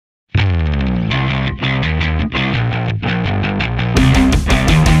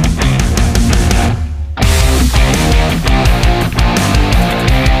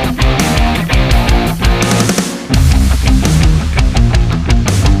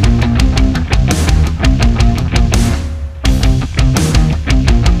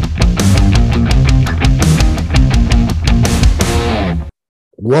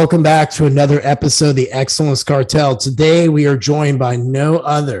Welcome back to another episode of the Excellence Cartel. Today, we are joined by no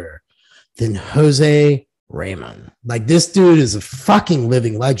other than Jose Raymond. Like, this dude is a fucking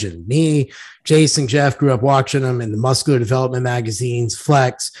living legend. Me, Jason, Jeff grew up watching him in the muscular development magazines.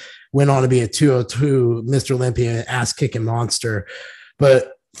 Flex went on to be a 202 Mr. Olympia ass-kicking monster.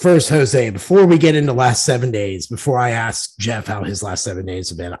 But first, Jose, before we get into last 7 days, before I ask Jeff how his last 7 days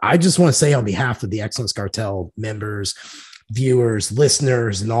have been, I just want to say on behalf of the Excellence Cartel members, viewers,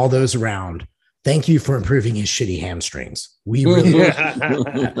 listeners, and all those around, thank you for improving his shitty hamstrings. We really,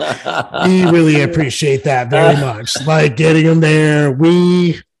 we really appreciate that very much. Like, getting him there.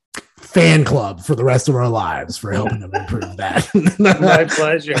 We fan club for the rest of our lives for helping him improve that. My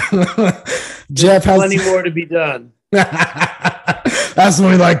pleasure. Jeff, how's plenty more to be done. That's what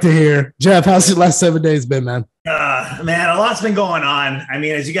we like to hear. Jeff, how's your last 7 days been, man? Man, a lot's been going on. I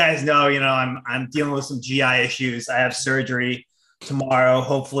mean, as you guys know, I'm dealing with some GI issues. I have surgery tomorrow.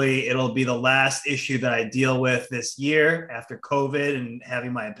 Hopefully it'll be the last issue that I deal with this year after COVID and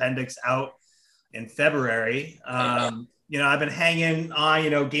having my appendix out in February. I've been hanging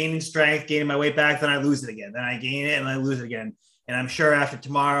on, gaining strength, gaining my weight back, then I lose it again. Then I gain it and I lose it again. And I'm sure after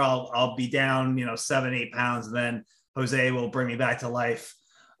tomorrow I'll be down, 7-8 pounds, and then Jose will bring me back to life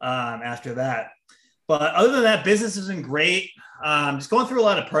after that. But other than that, business has been great. Just going through a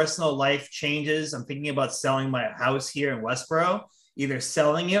lot of personal life changes. I'm thinking about selling my house here in Westboro, either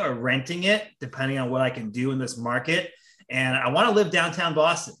selling it or renting it, depending on what I can do in this market. And I want to live downtown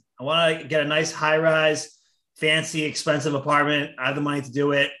Boston. I want to get a nice high-rise, fancy, expensive apartment. I have the money to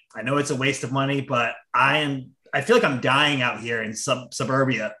do it. I know it's a waste of money, but I feel like I'm dying out here in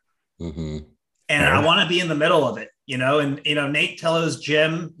suburbia. Mm-hmm. And I want to be in the middle of it, and, Nate Tello's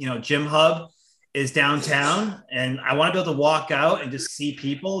gym, Gym Hub is downtown, and I want to be able to walk out and just see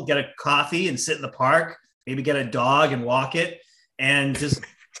people, get a coffee and sit in the park, maybe get a dog and walk it, and just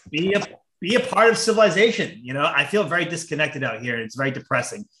be a part of civilization. I feel very disconnected out here, and it's very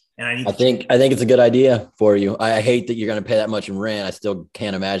depressing. And I think it's a good idea for you. I hate that you're going to pay that much in rent. I still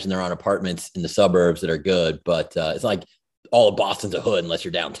can't imagine they're on apartments in the suburbs that are good, but it's like all of Boston's a hood unless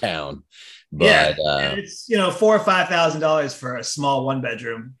you're downtown. But it's $4,000 or $5,000 for a small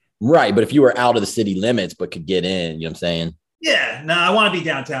 1-bedroom. Right. But if you were out of the city limits but could get in, you know what I'm saying? Yeah. No, I want to be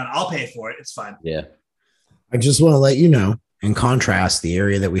downtown. I'll pay for it. It's fine. Yeah. I just want to let you know, in contrast, the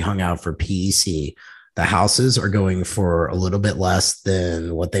area that we hung out for PEC, the houses are going for a little bit less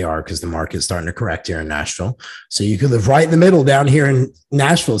than what they are because the market's starting to correct here in Nashville. So you could live right in the middle down here in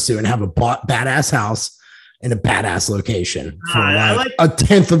Nashville, Sue, and have a badass house in a badass location for like a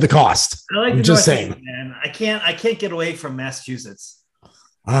tenth of the cost. I like I'm just saying, man. I can't get away from Massachusetts.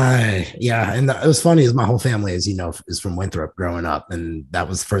 Yeah, and it was funny is my whole family, as you know, is from Winthrop growing up, and that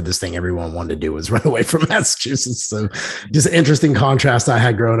was the furthest thing everyone wanted to do was run away from Massachusetts. So just an interesting contrast I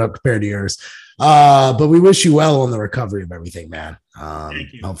had growing up compared to yours. But we wish you well on the recovery of everything, man.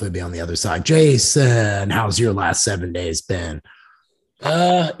 Hopefully be on the other side. Jason, how's your last 7 days been?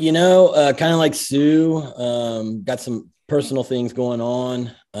 Kind of like Sue, got some personal things going on.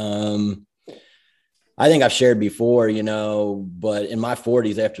 I think I've shared before, but in my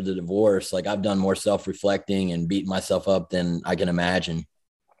 40s after the divorce, like I've done more self-reflecting and beating myself up than I can imagine.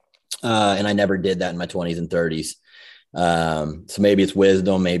 And I never did that in my 20s and 30s. So maybe it's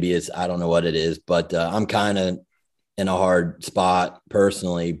wisdom, maybe I don't know what it is, but I'm kind of in a hard spot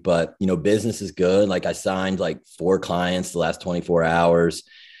personally, but business is good. Like I signed like 4 clients the last 24 hours.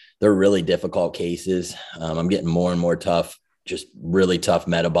 They're really difficult cases. I'm getting more and more tough, just really tough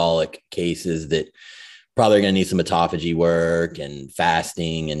metabolic cases that probably going to need some autophagy work and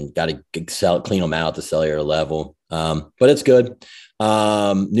fasting and got to clean them out at the cellular level. But it's good.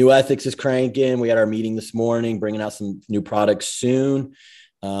 New Ethics is cranking. We had our meeting this morning, bringing out some new products soon.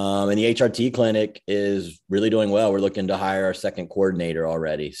 And the HRT clinic is really doing well. We're looking to hire our second coordinator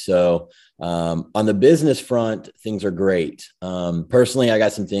already. So on the business front, things are great. Personally, I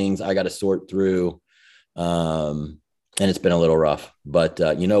got some things I got to sort through. And it's been a little rough, but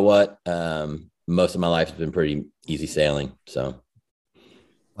you know what? Most of my life has been pretty easy sailing. So,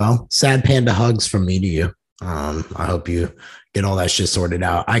 well, sad panda hugs from me to you. I hope you get all that shit sorted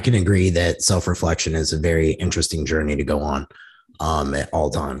out. I can agree that self-reflection is a very interesting journey to go on at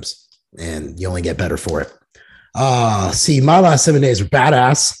all times, and you only get better for it. My last 7 days are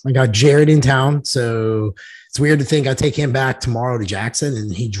badass. I got Jared in town, so it's weird to think I take him back tomorrow to Jackson,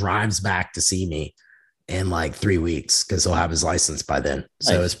 and he drives back to see me in like 3 weeks because he'll have his license by then.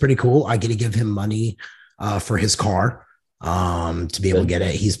 So It's pretty cool. I get to give him money for his car to be able to get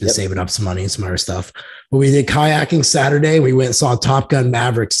it. He's been saving up some money and some other stuff. But we did kayaking Saturday. We went and saw Top Gun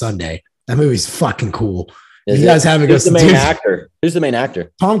Maverick Sunday. That movie's fucking cool. You guys haven't Who's the main actor? Who's the main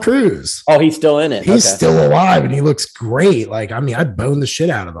actor? Tom Cruise. Oh, he's still in it. He's still alive and he looks great. Like, I mean, I'd bone the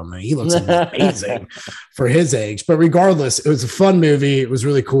shit out of him. He looks amazing for his age. But regardless, it was a fun movie. It was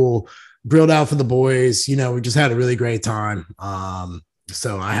really cool. Grilled out for the boys. You know, we just had a really great time.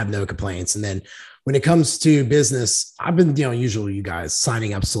 So I have no complaints. And then when it comes to business, I've been, you know, usually you guys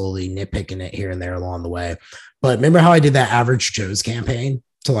signing up slowly, nitpicking it here and there along the way. But remember how I did that Average Joe's campaign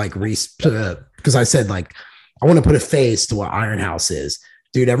to like because I said, like, I want to put a face to what Iron House is.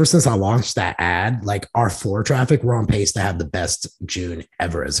 Dude, ever since I launched that ad, like our floor traffic, we're on pace to have the best June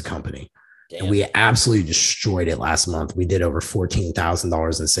ever as a company. Damn. And we absolutely destroyed it last month. We did over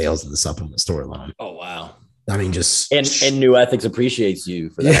 $14,000 in sales in the supplement store alone. Oh, wow. I mean, just and New Ethics appreciates you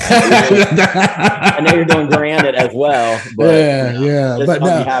for that. I know you're doing Granite as well, but but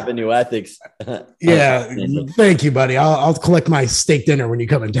no, happen New Ethics. Thank you, buddy. I'll collect my steak dinner when you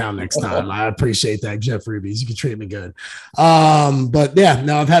come in town next time. I appreciate that, Jeff Rubies. You can treat me good. But yeah,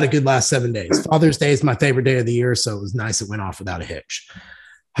 no, I've had a good last 7 days. Father's Day is my favorite day of the year, so it was nice. It went off without a hitch.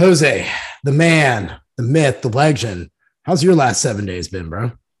 Jose, the man, the myth, the legend. How's your last 7 days been,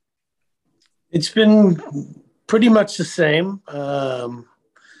 bro? It's been pretty much the same.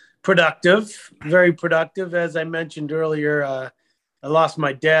 Productive, very productive. As I mentioned earlier, I lost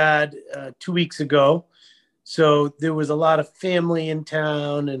my dad 2 weeks ago. So there was a lot of family in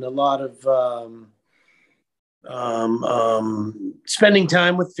town and a lot of spending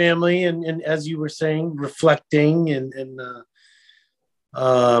time with family. And as you were saying, reflecting and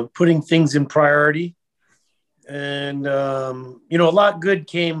putting things in priority. And, you know, a lot good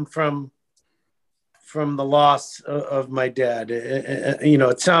came from the loss of my dad. You know,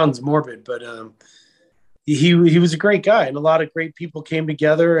 it sounds morbid, but he was a great guy, and a lot of great people came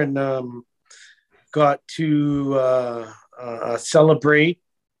together and got to celebrate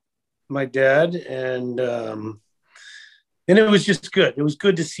my dad, and it was just good. It was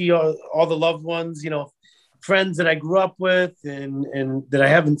good to see all the loved ones, you know, friends that I grew up with and that I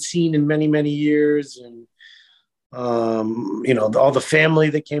haven't seen in many, many years, and you know, all the family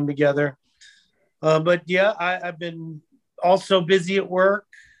that came together. But yeah, I've been also busy at work.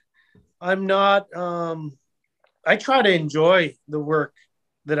 I'm not, I try to enjoy the work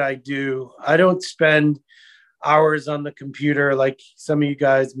that I do. I don't spend hours on the computer like some of you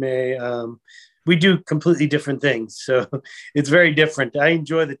guys may. We do completely different things. So it's very different. I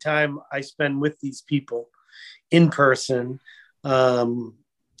enjoy the time I spend with these people in person.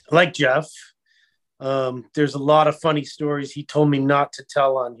 Like Jeff. There's a lot of funny stories he told me not to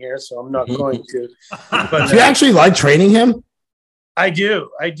tell on here, so I'm not going to. But do you actually like training him? I do,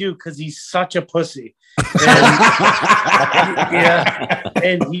 because he's such a pussy. And,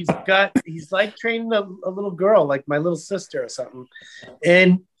 and he's like training a little girl, like my little sister or something.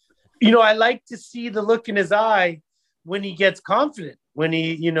 And you know, I like to see the look in his eye when he gets confident, when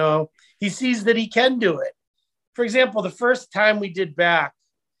he, you know, he sees that he can do it. For example, the first time we did back,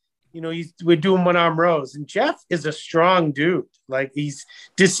 you know, we're doing 1-arm rows, and Jeff is a strong dude. Like, he's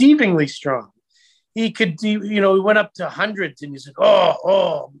deceivingly strong. He could do, you know, we went up to hundreds, and he's like,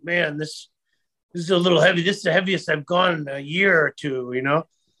 oh man, this is a little heavy. This is the heaviest I've gone in a year or two, you know.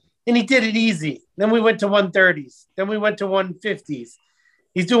 And he did it easy. Then we went to 130s. Then we went to 150s.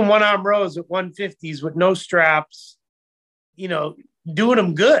 He's doing 1-arm rows at 150s with no straps, you know, doing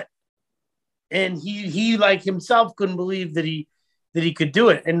them good. And he like himself couldn't believe that he could do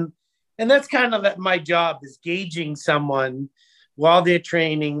it. And that's kind of my job, is gauging someone while they're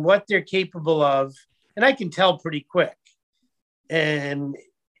training, what they're capable of. And I can tell pretty quick. And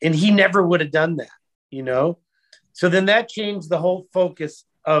he never would have done that, you know? So then that changed the whole focus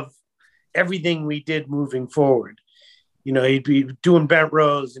of everything we did moving forward. You know, he'd be doing bent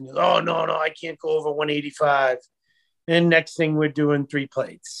rows and, oh, no, I can't go over 185. And next thing we're doing 3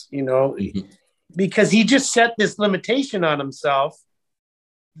 plates, you know, because he just set this limitation on himself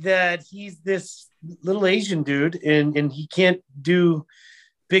that he's this little Asian dude and he can't do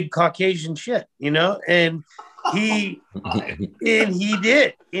big Caucasian shit, you know? And he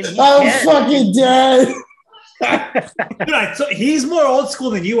did. And I'm fucking dead. Dude, so he's more old school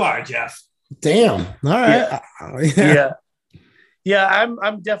than you are, Jeff. Damn. All right. Yeah.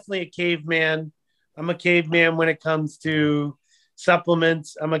 I'm definitely a caveman. I'm a caveman when it comes to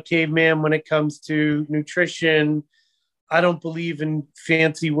supplements. I'm a caveman when it comes to nutrition. I don't believe in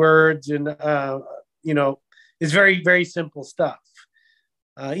fancy words, and you know, it's very, very simple stuff.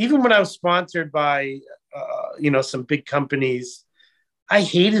 Even when I was sponsored by you know, some big companies, I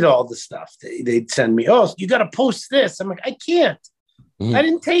hated all the stuff they'd send me. Oh, you got to post this. I'm like, I can't. I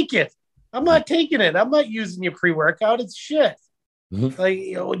didn't take it. I'm not taking it. I'm not using your pre-workout. It's shit.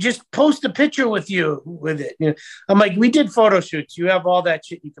 Like, just post a picture with it. I'm like, we did photo shoots. You have all that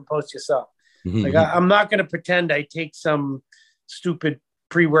shit you can post yourself. Like, I'm not going to pretend I take some stupid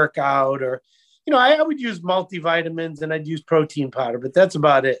pre-workout or, I would use multivitamins and I'd use protein powder, but that's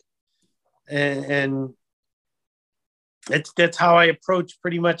about it. And that's how I approach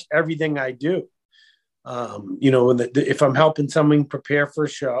pretty much everything I do. If I'm helping someone prepare for a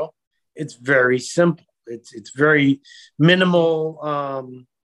show, it's very simple. It's very minimal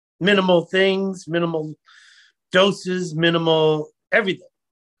things, minimal doses, minimal everything.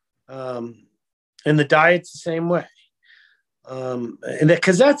 And the diet's the same way. And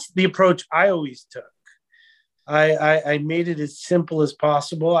because that's the approach I always took. I made it as simple as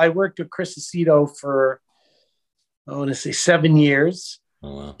possible. I worked with Chris Aceto for, I want to say 7 years.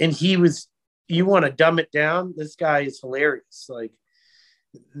 Oh, wow. And you want to dumb it down? This guy is hilarious. Like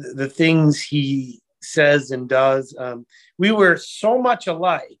the things he says and does. We were so much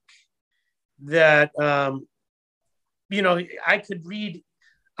alike that, I could read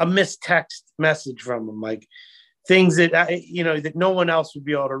a mistext message from him, like things that, that no one else would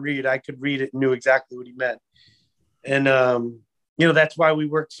be able to read. I could read it and knew exactly what he meant. And, that's why we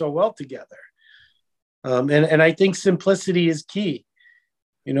worked so well together. And I think simplicity is key.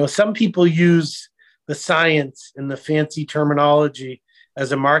 Some people use the science and the fancy terminology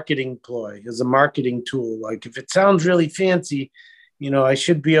as a marketing ploy, as a marketing tool. Like if it sounds really fancy, I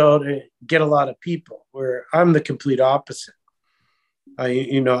should be able to get a lot of people, where I'm the complete opposite.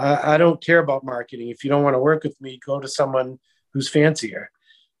 I don't care about marketing. If you don't want to work with me, go to someone who's fancier.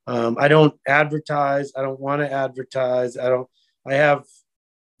 I don't advertise. I don't want to advertise. I have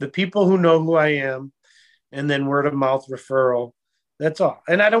the people who know who I am, and then word of mouth referral. That's all.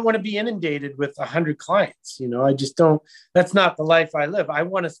 And I don't want to be inundated with 100 clients. I just don't, that's not the life I live. I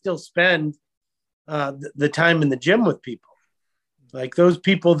want to still spend the time in the gym with people. Like those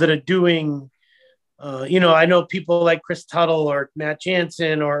people that are doing, I know people like Chris Tuttle or Matt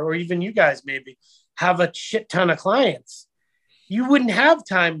Jansen, or even you guys maybe have a shit ton of clients. You wouldn't have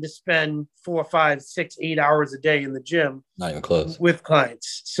time to spend 4, 5, 6, 8 hours a day in the gym. Not even close. With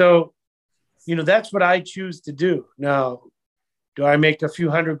clients. So, that's what I choose to do. Now, do I make a few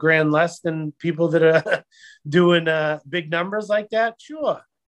 $100,000 less than people that are doing big numbers like that? Sure.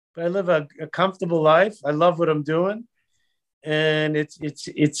 But I live a comfortable life. I love what I'm doing. And it's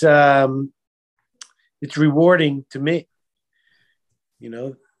rewarding to me.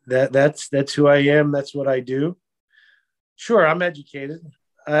 That's who I am. That's what I do. Sure, I'm educated.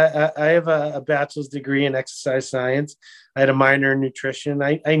 I have a bachelor's degree in exercise science. I had a minor in nutrition.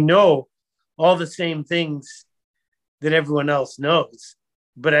 I know all the same things that everyone else knows,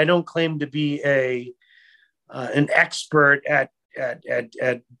 but I don't claim to be an expert at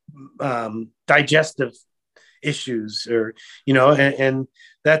digestive issues, or and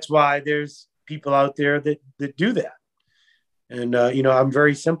that's why there's people out there that do that. And I'm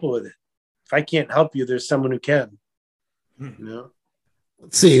very simple with it. If I can't help you, there's someone who can.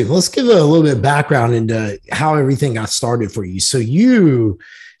 Let's see. Let's give a little bit of background into how everything got started for you. So you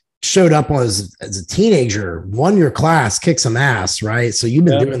showed up as a teenager, won your class, kicked some ass, right? So you've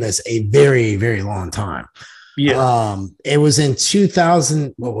been doing this a very, very long time. Yeah. It was in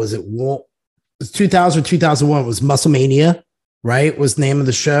 2000. What was it? It was 2000, 2001. It was Muscle Mania, right? Was the name of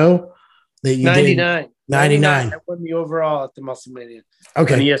the show that you 99. did? 99. I won the overall at the Muscle Mania.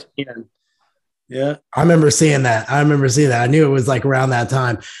 Okay. On ESPN. Yeah. I remember seeing that. I knew it was like around that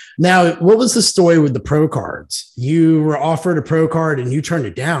time. Now, what was the story with the pro cards? You were offered a pro card and you turned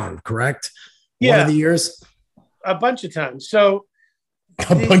it down, correct? Yeah. One of the years? A bunch of times. So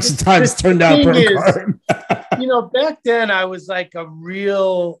a bunch of times turned down pro card. Back then I was like a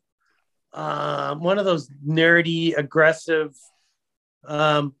real, one of those nerdy, aggressive,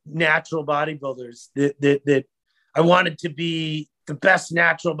 natural bodybuilders that I wanted to be the best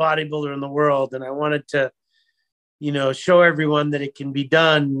natural bodybuilder in the world. And I wanted to, show everyone that it can be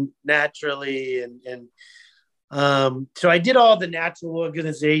done naturally. So I did all the natural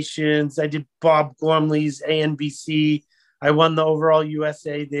organizations. I did Bob Gormley's ANBC. I won the overall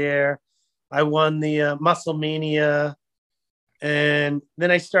USA there. I won the Muscle Mania. And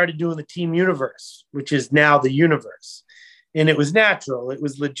then I started doing the Team Universe, which is now the Universe. And it was natural. It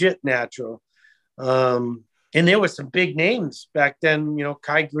was legit natural. And there were some big names back then,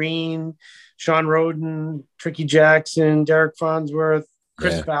 Kai Green, Sean Roden, Tricky Jackson, Derek Farnsworth,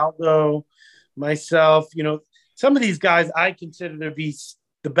 Chris Faldo, myself. Some of these guys I consider to be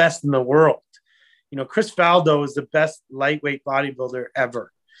the best in the world. Chris Faldo is the best lightweight bodybuilder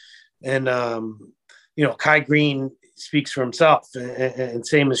ever. And, Kai Green speaks for himself, and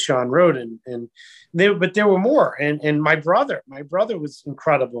same as Sean Roden. But there were more. And my brother was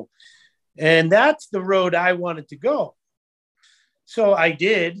incredible. And that's the road I wanted to go. So I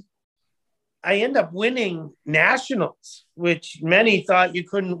did. I ended up winning nationals, which many thought you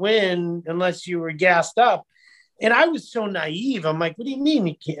couldn't win unless you were gassed up. And I was so naive. I'm like, what do you mean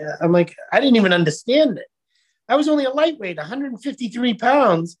you can't? I'm like, I didn't even understand it. I was only a lightweight, 153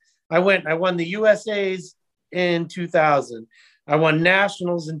 pounds. I won the USA's in 2000. I won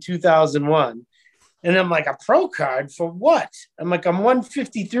nationals in 2001. And I'm like, a pro card for what? I'm like, I'm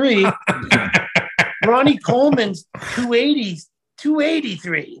 153. Ronnie Coleman's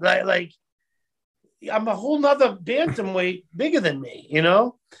 283. Like I'm a whole nother bantamweight bigger than me, you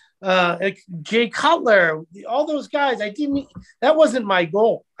know? Jay Cutler, all those guys. That wasn't my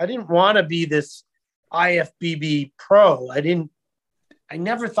goal. I didn't want to be this IFBB pro. I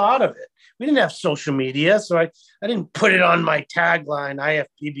never thought of it. We didn't have social media, so I didn't put it on my tagline,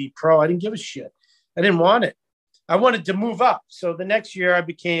 IFBB pro. I didn't give a shit. I didn't want it. I wanted to move up. So the next year I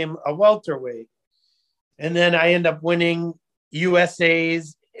became a welterweight. And then I ended up winning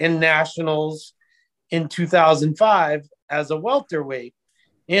USA's and nationals in 2005 as a welterweight.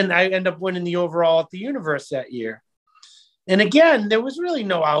 And I ended up winning the overall at the Universe that year. And again, there was really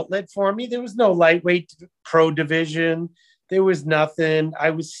no outlet for me. There was no lightweight pro division. There was nothing. I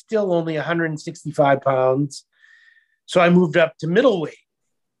was still only 165 pounds. So I moved up to middleweight.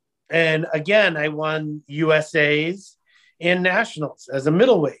 And again, I won USA's and nationals as a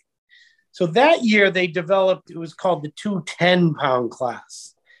middleweight. So that year they developed, it was called the 210 pound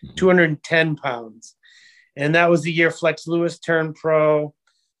class, 210 pounds. And that was the year Flex Lewis turned pro.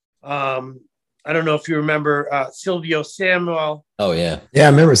 I don't know if you remember Silvio Samuel. Oh, yeah. Yeah, I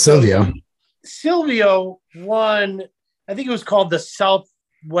remember Silvio. Silvio won, I think it was called the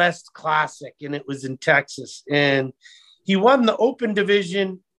Southwest Classic, and it was in Texas. And he won the open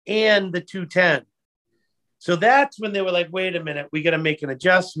division and the 210. So that's when they were like, wait a minute, we got to make an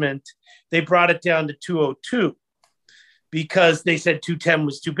adjustment. They brought it down to 202 because they said 210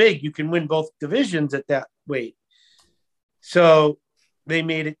 was too big. You can win both divisions at that weight. So they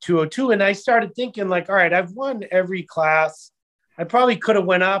made it 202. And I started thinking like, all right, I've won every class. I probably could have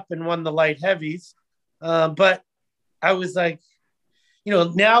went up and won the light heavies. But I was like, you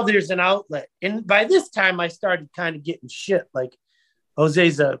know, now there's an outlet. And by this time I started kind of getting shit. Like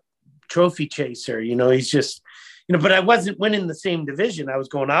Jose's a trophy chaser, you know, he's just, you know, but I wasn't winning the same division. I was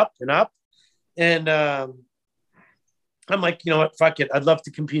going up and up. And I'm like, you know what, fuck it. I'd love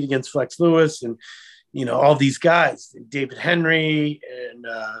to compete against Flex Lewis and, you know, all these guys, David Henry.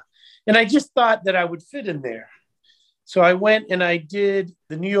 And I just thought that I would fit in there. So I went and I did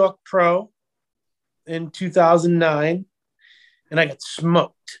the New York Pro in 2009 and I got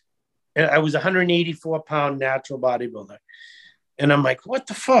smoked. And I was 184 pound natural bodybuilder. And I'm like, what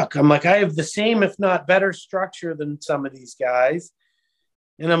the fuck? I'm like, I have the same, if not better structure than some of these guys.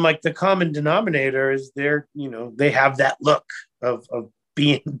 And I'm like, the common denominator is they're, you know, they have that look of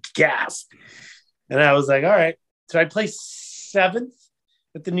being gassed. And I was like, all right. So I placed 7th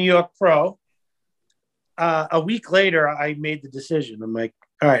at the New York Pro. A week later, I made the decision. I'm like,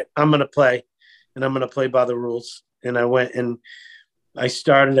 all right, I'm going to play and I'm going to play by the rules. And I went and I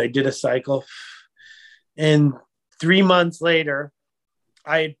did a cycle. And 3 months later,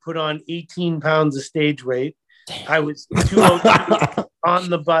 I had put on 18 pounds of stage weight. Damn. I was 202 on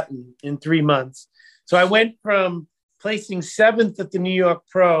the button in 3 months. So I went from placing 7th at the New York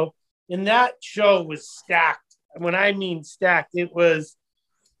Pro, and that show was stacked. When I mean stacked, it was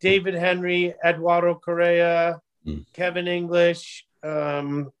David Henry, Eduardo Correa, Kevin English,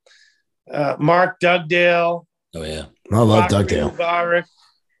 Mark Dugdale. Oh, yeah. I love Dugdale. Mubarak,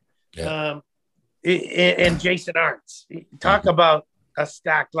 Yeah. And Jason Arntz. Talk about a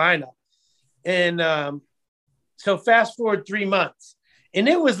stacked lineup. And so fast forward 3 months. And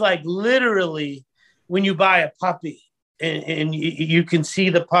it was like literally when you buy a puppy and you can see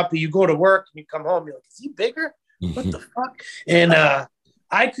the puppy, you go to work and you come home, you're like, is he bigger? What the fuck? And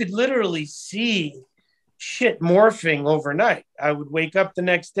I could literally see shit morphing overnight. I would wake up the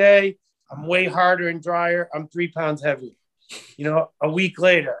next day, I'm way harder and drier. I'm 3 pounds heavier. You know, a week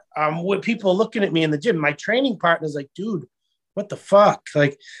later, with people looking at me in the gym, my training partner's like, dude, what the fuck?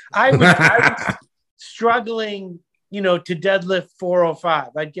 Like I was struggling, you know, to deadlift 405.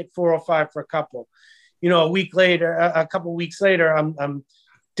 I'd get 405 for a couple, you know, a couple weeks later, I'm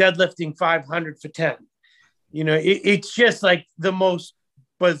deadlifting 500 for 10. You know, it's just like the most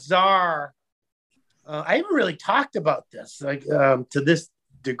bizarre. I haven't really talked about this like to this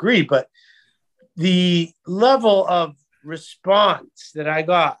degree, but the level of response that I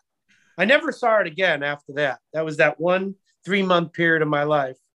got. I never saw it again after that. That was that 1 3-month period of my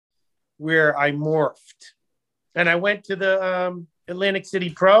life where I morphed. And I went to the Atlantic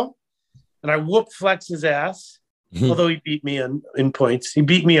City Pro, and I whooped Flex's ass, although he beat me in points. He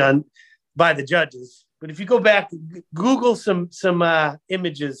beat me by the judges. But if you go back, Google some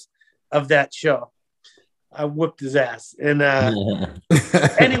images of that show. I whooped his ass. And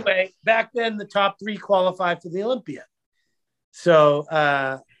anyway, back then the top 3 qualified for the Olympia. So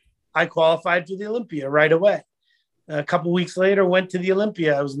I qualified for the Olympia right away. A couple weeks later, went to the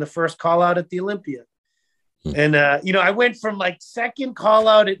Olympia. I was in the first call out at the Olympia. And, I went from like second call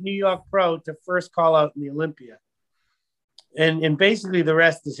out at New York Pro to first call out in the Olympia. And basically the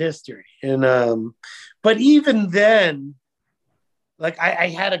rest is history. And, but even then, like I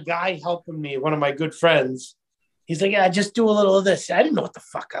had a guy helping me, one of my good friends. He's like, yeah, just do a little of this. I didn't know what the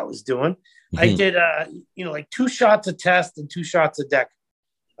fuck I was doing. I did, like 2 shots of test and 2 shots of deck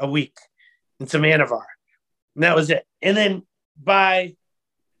a week and some Anavar. And that was it. And then by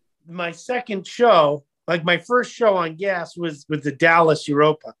my second show, like my first show on gas was with the Dallas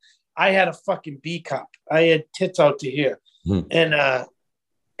Europa. I had a fucking B cup. I had tits out to here. And I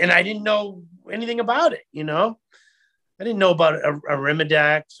didn't know anything about it, you know? I didn't know about a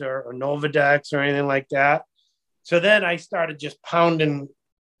Arimidex or Novadex or anything like that. So then I started just pounding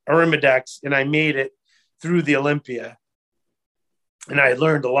Arimidex, and I made it through the Olympia. And I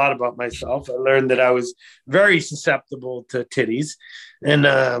learned a lot about myself. I learned that I was very susceptible to titties, and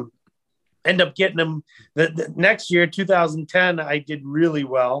end up getting them. The next year, 2010, I did really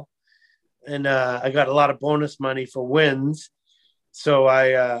well, and I got a lot of bonus money for wins. So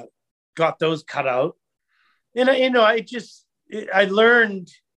I got those cut out, and I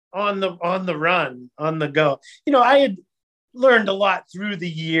learned on the run, on the go. I had learned a lot through the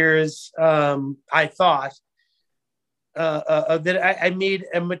years. I thought. That I made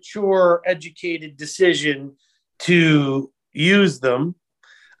a mature, educated decision to use them.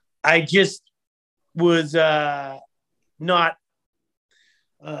 I just was not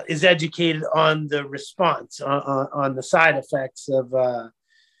as educated on the response, on the side effects of,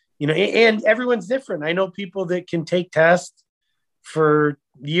 and everyone's different. I know people that can take tests for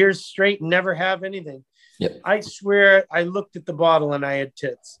years straight and never have anything. Yep. I swear I looked at the bottle and I had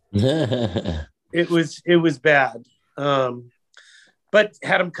tits. It was bad. But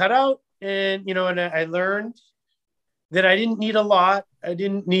had them cut out, and I learned that I didn't need a lot. I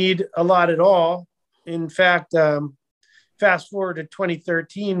didn't need a lot at all. In fact, fast forward to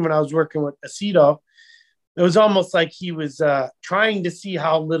 2013 when I was working with Aceto, it was almost like he was trying to see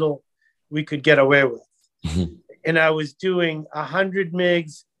how little we could get away with. And I was doing 100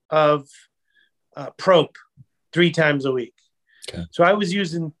 mgs of Prop 3 times a week. Okay. So I was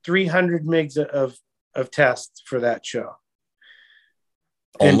using 300 mgs of tests for that show.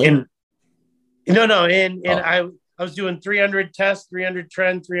 Only? I was doing 300 tests, 300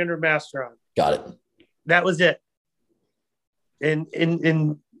 trend, 300 masteron. Got it. That was it. And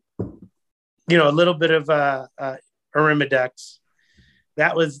a little bit of Arimidex.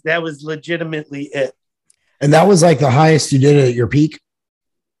 That was legitimately it. And that was like the highest you did at your peak?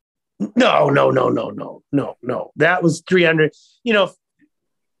 No. That was 300.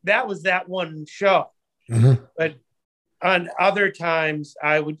 That was that one show. Mm-hmm. But on other times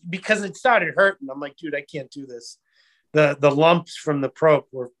I would, because it started hurting. I'm like, dude, I can't do this. The lumps from the Prop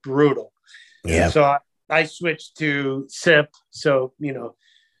were brutal. Yeah. So I switched to SIP. So,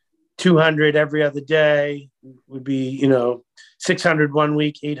 200 every other day would be, 600 one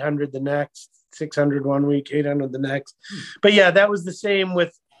week, 800 the next, 600 one week, 800 the next. But yeah, that was the same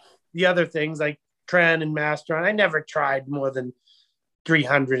with the other things like Tren and Masteron. I never tried more than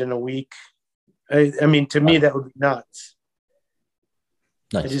 300 in a week. I mean, to me, that would be nuts.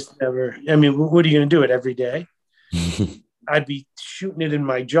 Nice. I just never, what are you going to do it every day? I'd be shooting it in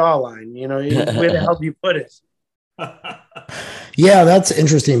my jawline, where the hell do you put it? Yeah, that's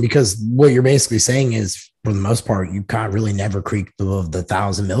interesting, because what you're basically saying is, for the most part, you can't really never creep above the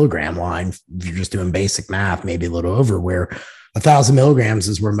 1,000 milligram line. If you're just doing basic math, maybe a little over, where 1,000 milligrams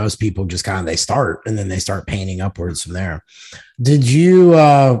is where most people just they start, and then they start painting upwards from there. Did you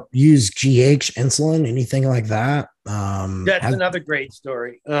use GH insulin, anything like that? That's another great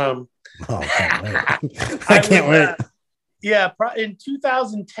story. I can't wait. I can't wait. In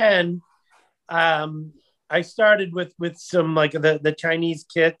 2010, I started with some like the Chinese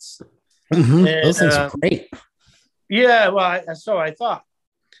kits. Mm-hmm. And, those things are great. Yeah, well, so I thought.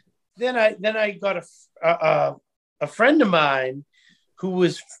 Then I got a friend of mine who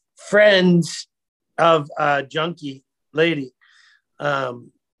was friends of a junkie lady,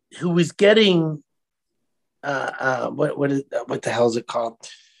 who was getting what the hell is it called?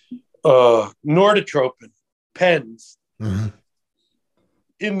 Norditropin pens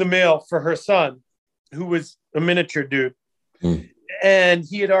in the mail for her son, who was a miniature dude. And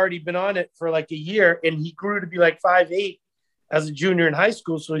he had already been on it for like a year, and he grew to be like 5'8" as a junior in high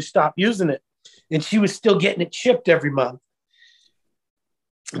school. So he stopped using it, and she was still getting it shipped every month.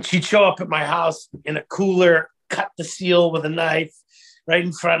 And she'd show up at my house in a cooler, cut the seal with a knife right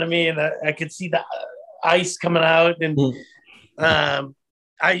in front of me. And I could see the ice coming out. And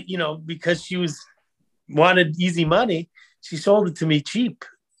because she wanted easy money, she sold it to me cheap.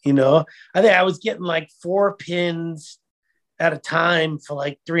 I think I was getting like 4 pins at a time for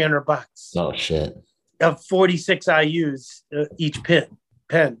like $300. Oh shit! Of 46 IUs each pen.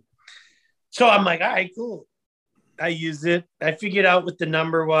 So I'm like, all right, cool. I used it. I figured out what the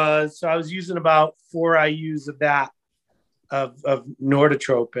number was. So I was using about 4 IUs of that of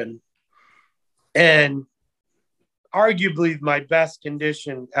Norditropin, and arguably my best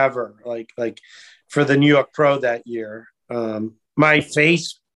condition ever. Like for the New York Pro that year, my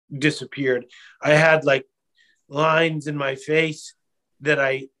face disappeared. I had like lines in my face that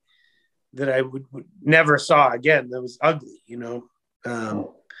I would never saw again. That was ugly,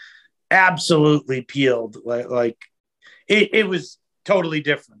 absolutely peeled. Like it was totally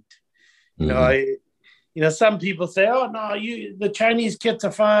different. Some people say, "Oh no, the Chinese kits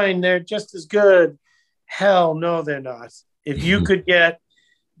are fine. They're just as good." Hell no, they're not. If you could get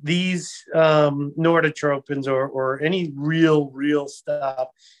these Norditropins or any real stuff,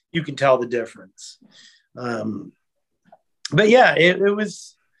 you can tell the difference. But yeah, it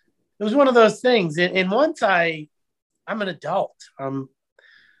was one of those things. And once I'm an adult, I'm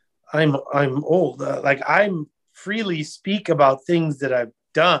old. I'm freely speak about things that I've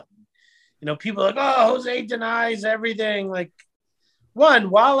done. People are like, "Oh, Jose denies everything." Like,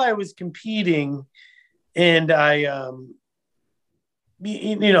 while I was competing, and there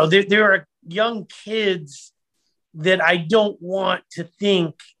are young kids that I don't want to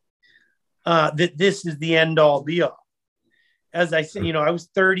think that this is the end all be all. As I said, I was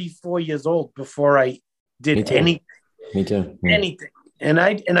 34 years old before I did anything. Me too. Yeah. Anything. And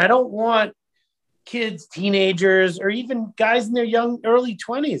I don't want kids, teenagers, or even guys in their early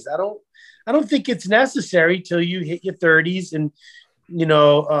 20s. I don't think it's necessary till you hit your 30s and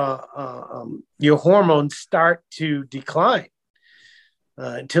your hormones start to decline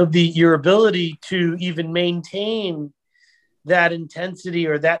until your ability to even maintain that intensity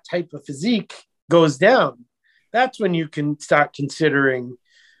or that type of physique goes down. That's when you can start considering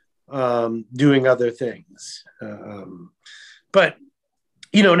doing other things. But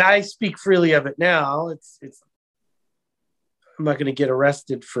and I speak freely of it now. It's I'm not going to get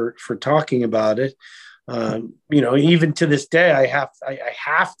arrested for talking about it. Even to this day, I have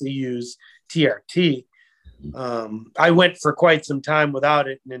to use TRT. I went for quite some time without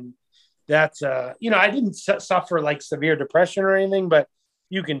it, and that's I didn't suffer like severe depression or anything, but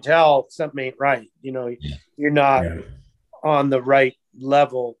you can tell something ain't right. You're not on the right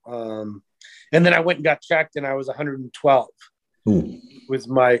level. And then I went and got checked, and I was 112 was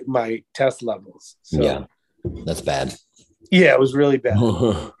my test levels. So, yeah, that's bad. Yeah, it was really bad.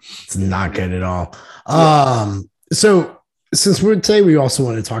 It's not good at all. So since today, we also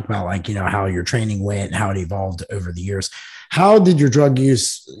want to talk about how your training went, how it evolved over the years. How did your drug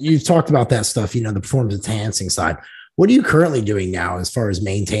use? You've talked about that stuff, the performance enhancing side. What are you currently doing now as far as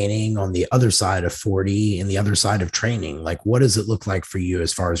maintaining on the other side of 40 and the other side of training? Like, what does it look like for you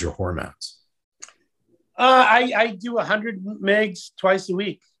as far as your hormones? I do 100 mgs twice a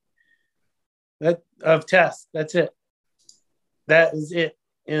week of tests. That's it. That is it.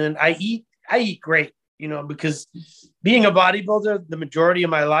 And I eat great, because being a bodybuilder, the majority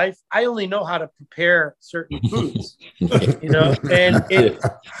of my life, I only know how to prepare certain foods, and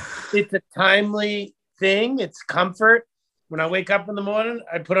it's a timely thing. It's comfort. When I wake up in the morning,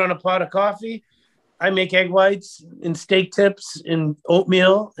 I put on a pot of coffee. I make egg whites and steak tips and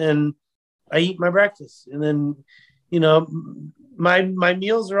oatmeal, and I eat my breakfast. And then, my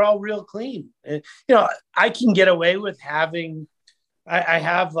meals are all real clean. And, I can get away with having, I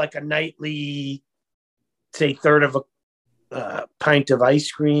have like a nightly, say, third of a pint of ice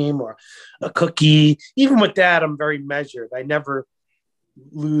cream or a cookie. Even with that, I'm very measured. I never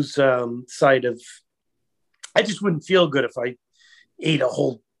lose sight of, I just wouldn't feel good if I ate a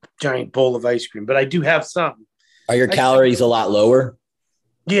whole giant bowl of ice cream, but I do have some. Are your calories a lot lower?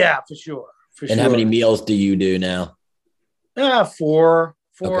 Yeah, for sure. How many meals do you do now? Four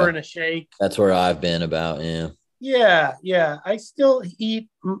and a shake. That's where I've been about. Yeah. I still eat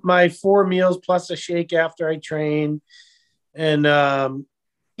my 4 meals plus a shake after I train. And,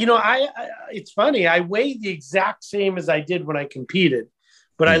 it's funny. I weigh the exact same as I did when I competed,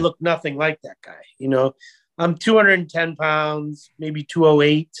 but I look nothing like that guy. You know, I'm 210 pounds, maybe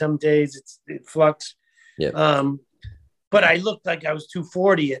 208 some days. It flux. Yeah. But I looked like I was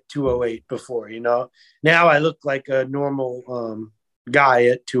 240 at 208 before, you know. Now I look like a normal guy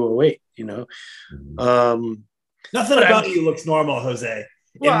at 208, you know. Nothing about you looks normal, Jose.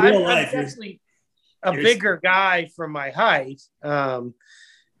 Well, in real I'm life, definitely a bigger guy for my height, but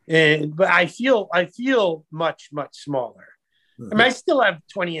I feel much smaller. I mean, I still have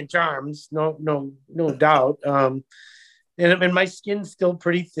 20-inch arms, no doubt. And my skin's still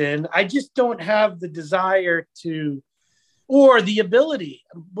pretty thin. I just don't have the desire to, or the ability.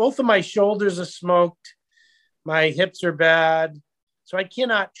 Both of my shoulders are smoked. My hips are bad. So I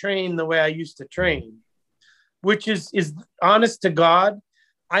cannot train the way I used to train, which is honest to God.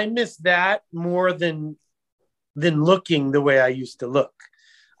 I miss that more than looking the way I used to look.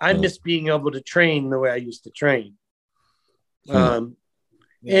 I miss being able to train the way I used to train. And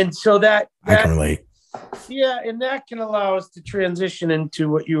so that I can relate. Yeah, and that can allow us to transition into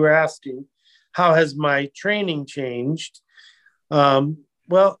what you were asking. How has my training changed?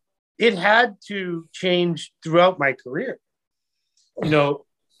 Well, it had to change throughout my career. You know,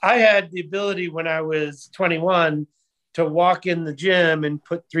 I had the ability when I was 21 to walk in the gym and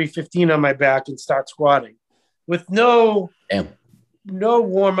put 315 on my back and start squatting with no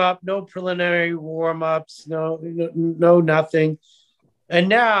warm up, no preliminary warm ups, no nothing. And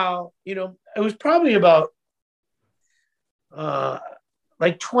now, you know, it was probably about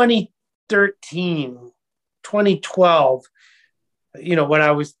like 2013, 2012, you know, when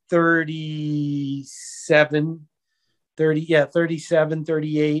I was 37,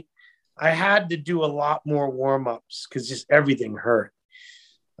 38, I had to do a lot more warm-ups because just everything hurt.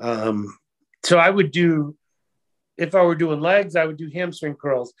 So I would do, if I were doing legs, I would do hamstring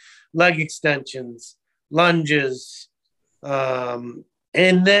curls, leg extensions, lunges, and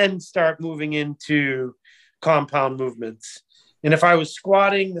then start moving into compound movements. And if I was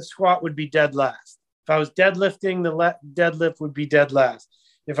squatting, the squat would be dead last. If I was deadlifting, the deadlift would be dead last.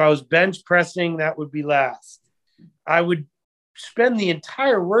 If I was bench pressing, that would be last. I would spend the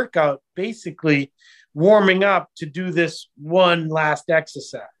entire workout basically warming up to do this one last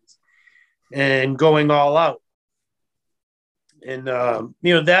exercise and going all out. And,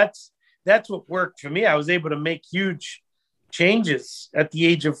 you know, that's what worked for me. I was able to make huge changes at the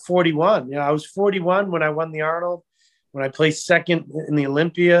age of 41. You know, I was 41 when I won the Arnold, when I placed second in the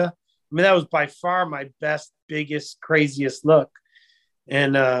Olympia. I mean, that was by far my best, biggest, craziest look.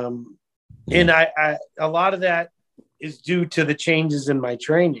 And I a lot of that is due to the changes in my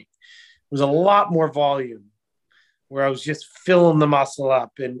training. It was a lot more volume where I was just filling the muscle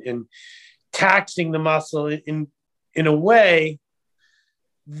up and taxing the muscle in a way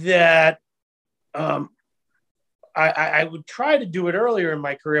that I would try to do it earlier in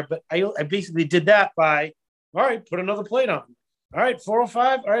my career, but I basically did that by, all right, put another plate on. All right,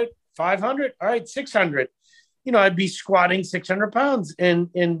 405. All right, 500. All right, 600. You know, I'd be squatting 600 pounds.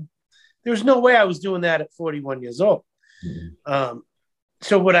 And there's no way I was doing that at 41 years old. Mm-hmm.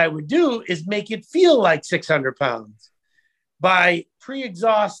 So what I would do is make it feel like 600 pounds by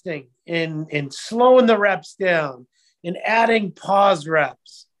pre-exhausting and slowing the reps down and adding pause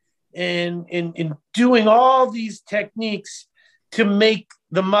reps and doing all these techniques to make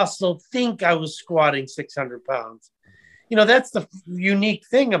the muscle think I was squatting 600 pounds. You know, that's the unique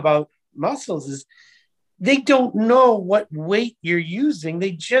thing about muscles is they don't know what weight you're using.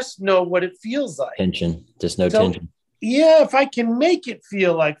 They just know what it feels like. Tension, just no tension. Yeah, if I can make it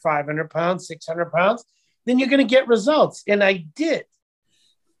feel like 500 pounds, 600 pounds, then you're going to get results. And I did.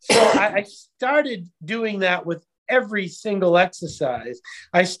 So I started doing that with every single exercise.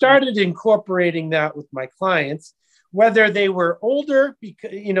 I started incorporating that with my clients, whether they were older,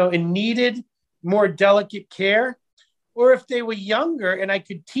 because, you know, and needed more delicate care, or if they were younger and I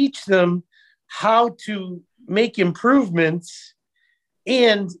could teach them how to make improvements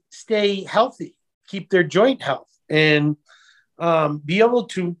and stay healthy, keep their joint health, and be able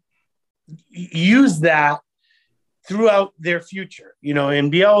to use that throughout their future, you know,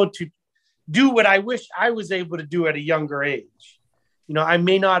 and be able to do what I wish I was able to do at a younger age. You know, I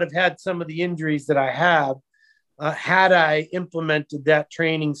may not have had some of the injuries that I have had I implemented that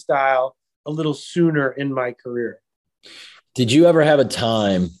training style a little sooner in my career. Did you ever have a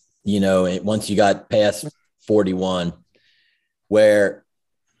time, you know, once you got past 41, where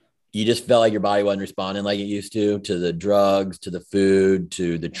you just felt like your body wasn't responding like it used to the drugs, to the food,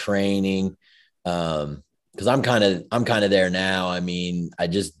 to the training? Because I'm kind of there now. I mean, I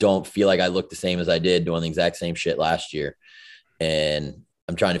just don't feel like I look the same as I did doing the exact same shit last year. And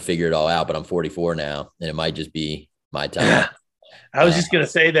I'm trying to figure it all out, but I'm 44 now, and it might just be my time. I was just going to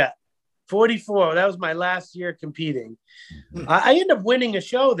say that. 44, that was my last year competing. I ended up winning a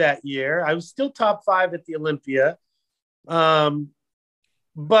show that year. I was still top 5 at the Olympia.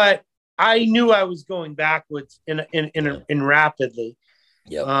 But I knew I was going backwards in rapidly.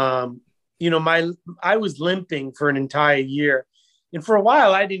 Yep. I was limping for an entire year. And for a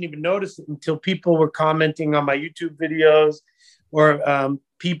while, I didn't even notice it until people were commenting on my YouTube videos, or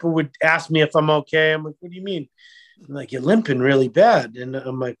people would ask me if I'm okay. I'm like, what do you mean? I'm like, you're limping really bad. And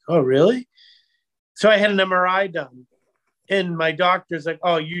I'm like, oh, really? So I had an MRI done. And my doctor's like,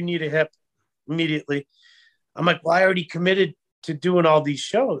 oh, you need a hip immediately. I'm like, well, I already committed to doing all these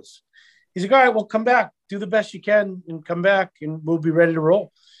shows. He's like, all right, well, come back, do the best you can and come back and we'll be ready to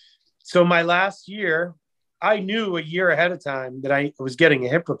roll. So my last year, I knew a year ahead of time that I was getting a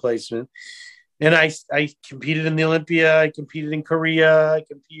hip replacement. And I competed in the Olympia. I competed in Korea. I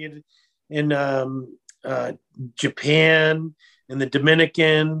competed in Japan and the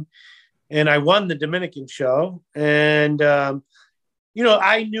Dominican. And I won the Dominican show. And,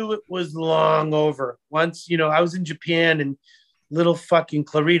 I knew it was long over. Once, I was in Japan and little fucking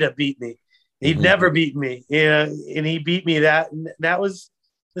Clarita beat me. He'd never beat me. And he beat me and that was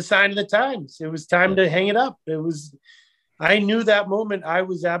the sign of the times. It was time to hang it up. I knew that moment I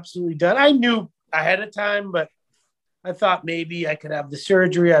was absolutely done. I knew ahead of time, but I thought maybe I could have the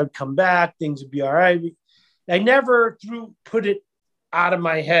surgery. I would come back. Things would be all right. I never put it out of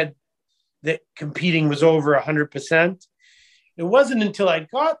my head that competing was over 100%. It wasn't until I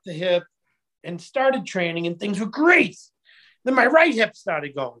got the hip and started training and things were great. Then my right hip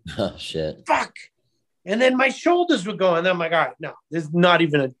started going. Oh, shit. Fuck. And then my shoulders were going. I'm like, all right, no, there's not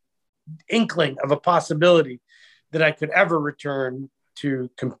even an inkling of a possibility that I could ever return to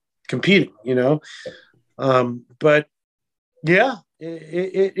competing, But yeah,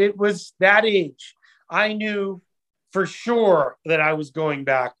 it was that age. I knew for sure that I was going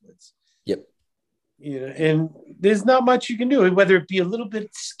backwards. Yep. And there's not much you can do, whether it be a little bit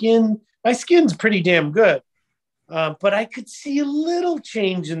skin. My skin's pretty damn good. But I could see a little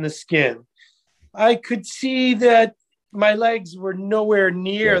change in the skin. I could see that my legs were nowhere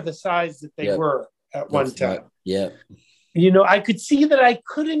near the size that they were at one time. Right. Yeah. I could see that I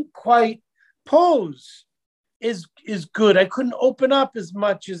couldn't quite pose is good. I couldn't open up as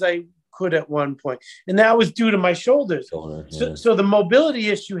much as I could at one point. And that was due to my shoulders. So the mobility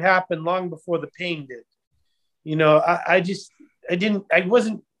issue happened long before the pain did. I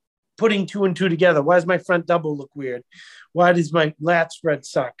wasn't putting 2 and 2 together. Why does my front double look weird? Why does my lat spread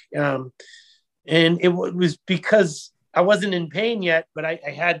suck? And it was because I wasn't in pain yet, but I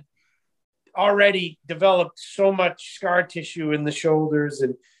had already developed so much scar tissue in the shoulders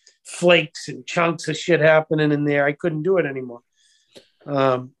and flakes and chunks of shit happening in there. I couldn't do it anymore.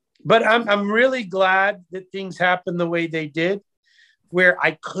 But I'm really glad that things happened the way they did, where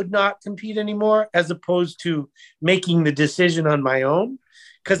I could not compete anymore, as opposed to making the decision on my own,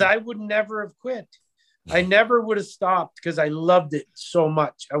 because I would never have quit. I never would have stopped because I loved it so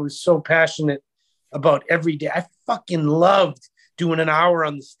much. I was so passionate about every day. I fucking loved doing an hour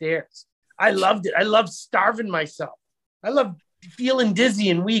on the stairs. I loved it. I loved starving myself. I loved feeling dizzy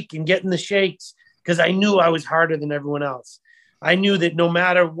and weak and getting the shakes because I knew I was harder than everyone else. I knew that no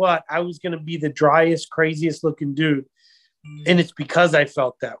matter what, I was going to be the driest, craziest looking dude. And it's because I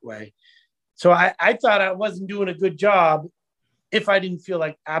felt that way. So I thought I wasn't doing a good job if I didn't feel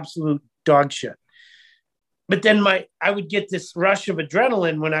like absolute dog shit. But then I would get this rush of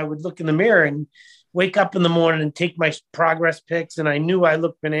adrenaline when I would look in the mirror and wake up in the morning and take my progress pics. And I knew I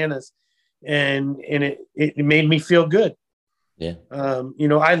looked bananas, and it made me feel good. Yeah.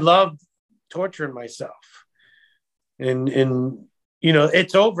 I loved torturing myself, and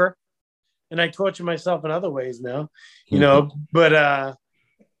it's over, and I torture myself in other ways now, but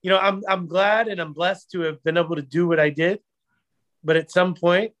I'm glad and I'm blessed to have been able to do what I did. But at some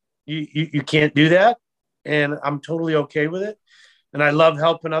point you can't do that. And I'm totally okay with it. And I love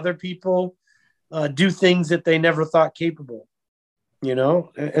helping other people do things that they never thought capable,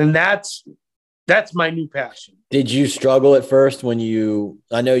 and that's my new passion. Did you struggle at first when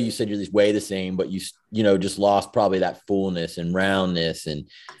I know you said you're way the same, but you just lost probably that fullness and roundness and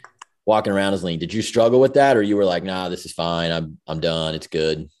walking around as lean. Did you struggle with that, or you were like, nah, this is fine. I'm done. It's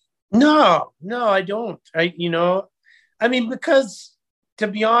good. No, I don't. Because to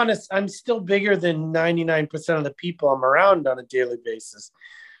be honest, I'm still bigger than 99% of the people I'm around on a daily basis.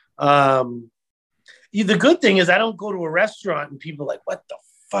 The good thing is I don't go to a restaurant and people are like, what the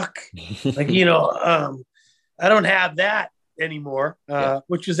fuck? I don't have that anymore,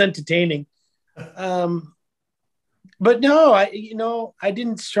 which was entertaining. But no, I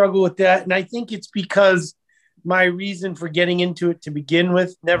didn't struggle with that. And I think it's because my reason for getting into it to begin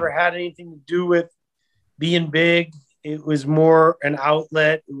with. Never had anything to do with being big. It was more an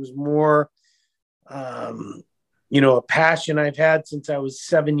outlet. It was more, a passion I've had since I was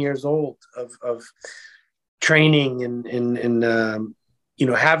 7 years old of training and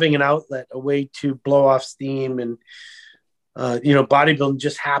having an outlet, a way to blow off steam. And, bodybuilding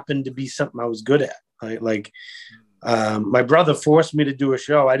just happened to be something I was good at. Right? My brother forced me to do a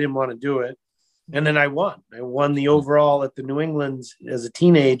show. I didn't want to do it. And then I won. I won the overall at the New England's as a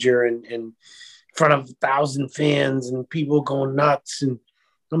teenager and in front of 1,000 fans and people going nuts. And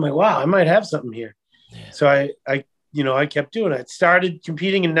I'm like, wow, I might have something here. Yeah. So I kept doing it. Started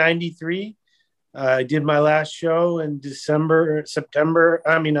competing in 93. I did my last show in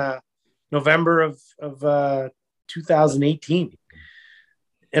November of 2018.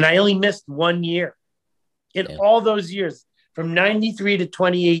 And I only missed 1 year. In all those years, from 93 to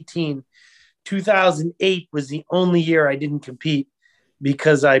 2018, 2008 was the only year I didn't compete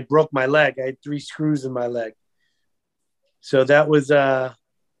because I broke my leg. I had 3 screws in my leg. So that was,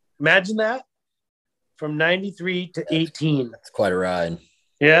 imagine that, from 93 to 18. That's quite a ride.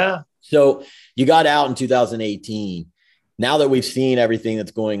 Yeah. So you got out in 2018. Now that we've seen everything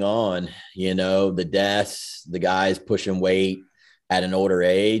that's going on, the deaths, the guys pushing weight at an older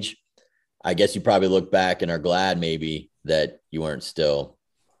age, I guess you probably look back and are glad maybe that you weren't still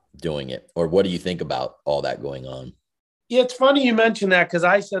doing it. Or what do you think about all that going on? Yeah, it's funny you mentioned that because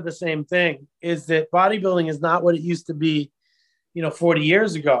I said the same thing, is that bodybuilding is not what it used to be, 40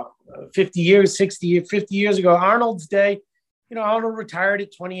 years ago, 50 years, 50 years ago. Arnold's day, Arnold retired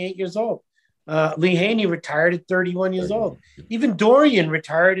at 28 years old. Lee Haney retired at 31 years old. Even Dorian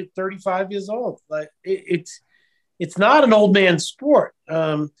retired at 35 years old. Like it's not an old man sport.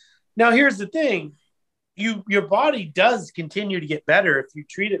 Now, here's the thing. Your body does continue to get better if you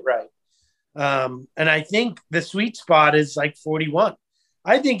treat it right. And I think the sweet spot is like 41.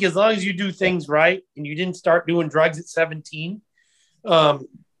 I think as long as you do things right and you didn't start doing drugs at 17,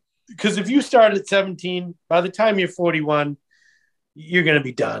 because if you start at 17, by the time you're 41, you're going to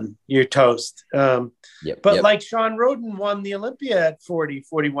be done. You're toast. Like Sean Roden won the Olympia at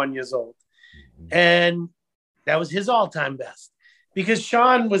 41 years old. And that was his all-time best because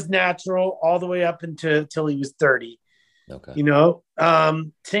Sean was natural all the way up until he was 30. Okay.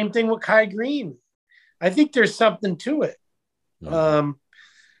 Same thing with Kai Green. I think there's something to it. But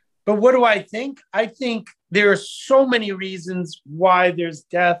what do I think? I think there are so many reasons why there's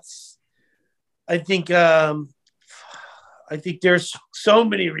deaths. I think there's so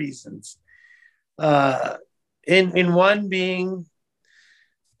many reasons. In one being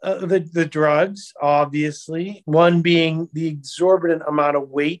the drugs, obviously. One being the exorbitant amount of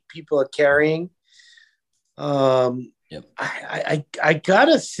weight people are carrying. I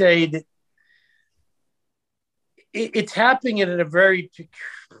gotta say that it's happening at a very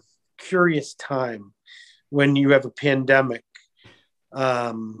curious time when you have a pandemic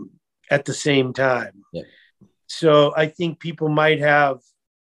at the same time. Yep. So I think people might have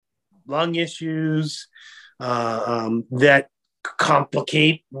lung issues that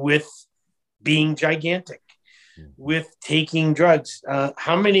complicate with being gigantic, with taking drugs.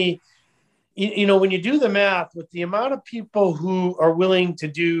 How many, when you do the math with the amount of people who are willing to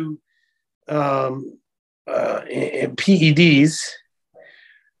do PEDs,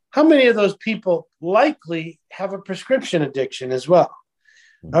 how many of those people likely have a prescription addiction as well?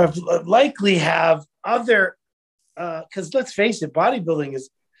 Or likely have other, because let's face it, bodybuilding is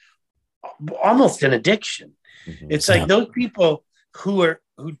almost an addiction. It's like those people who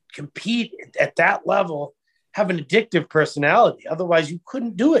compete at that level have an addictive personality. Otherwise, you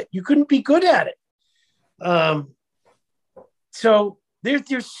couldn't do it. You couldn't be good at it. So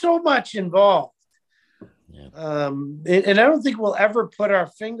there's so much involved. And I don't think we'll ever put our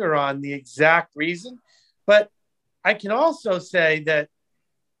finger on the exact reason. But I can also say that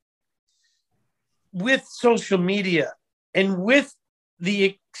with social media and with the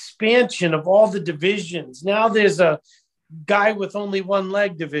expansion of all the divisions, now there's a guy with only one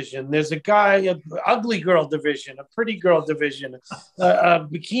leg division. There's an ugly girl division, a pretty girl division, a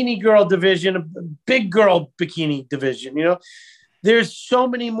bikini girl division, a big girl bikini division. There's so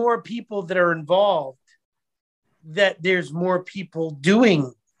many more people that are involved that there's more people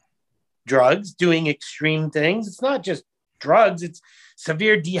doing drugs, doing extreme things. It's not just drugs. It's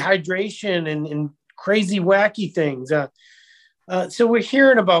severe dehydration and crazy, wacky things. So we're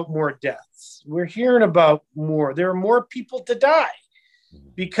hearing about more deaths. We're hearing about more. There are more people to die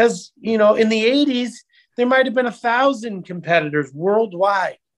because, in the 80s, there might have been 1,000 competitors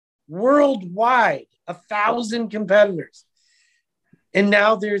worldwide, 1,000 competitors. And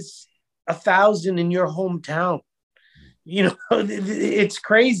now there's 1,000 in your hometown. You know, it's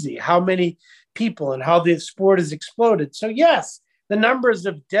crazy how many people and how the sport has exploded. So yes, the numbers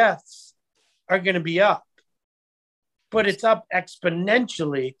of deaths are going to be up, but it's up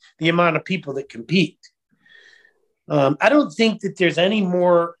exponentially the amount of people that compete. I don't think that there's any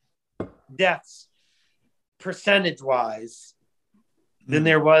more deaths percentage-wise than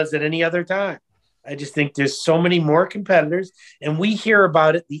there was at any other time. I just think there's so many more competitors, and we hear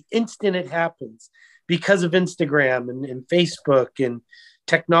about it the instant it happens because of Instagram and Facebook and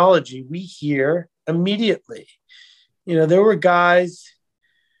technology. We hear immediately. You know, there were guys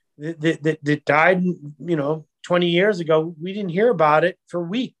that died, 20 years ago. We didn't hear about it for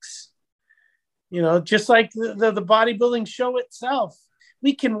weeks. You know, just like the bodybuilding show itself.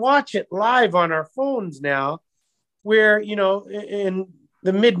 We can watch it live on our phones now, where, in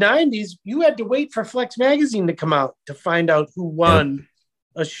the mid-90s, you had to wait for Flex Magazine to come out to find out who won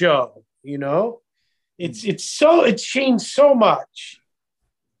a show. You know, it's changed so much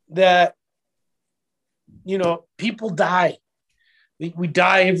that, people die. We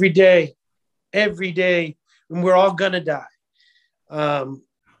die every day, and we're all gonna die.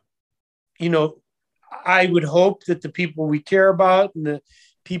 I would hope that the people we care about and the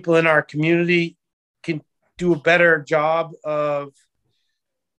people in our community can do a better job of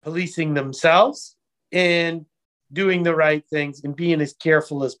policing themselves and doing the right things and being as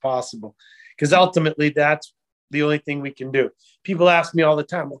careful as possible. Because ultimately, that's the only thing we can do. People ask me all the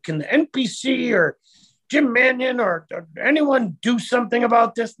time, well, can the NPC or Jim Mannion or anyone do something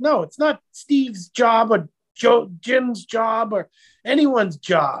about this? No, it's not Steve's job or Jim's job or anyone's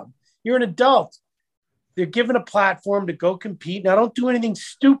job. You're an adult. They're given a platform to go compete. Now, don't do anything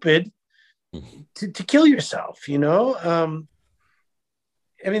stupid to kill yourself, that's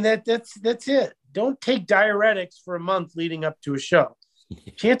it. Don't take diuretics for a month leading up to a show.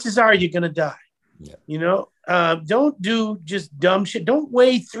 Chances are you're going to die. Yeah. Don't do just dumb shit. Don't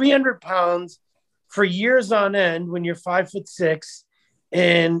weigh 300 pounds for years on end when you're 5'6"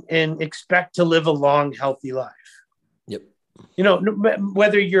 and expect to live a long, healthy life. Yep.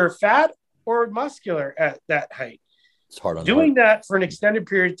 Whether you're fat or muscular at that height. It's hard on doing that for an extended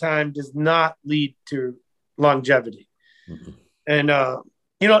period of time does not lead to longevity. Mm-hmm. And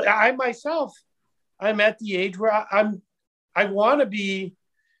I myself, I'm at the age where I want to be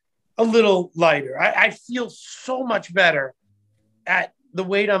a little lighter. I feel so much better at the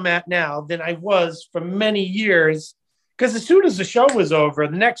weight I'm at now than I was for many years. Because as soon as the show was over,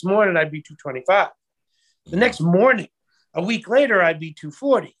 the next morning I'd be 225. The next morning, a week later, I'd be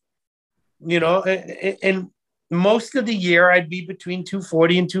 240. And most of the year I'd be between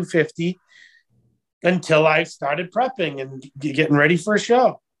 240 and 250 until I started prepping and getting ready for a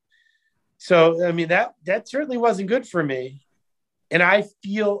show. So, that certainly wasn't good for me. And I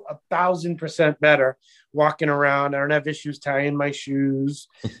feel 1,000% better walking around. I don't have issues tying my shoes.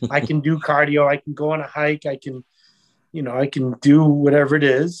 I can do cardio. I can go on a hike. I can do whatever it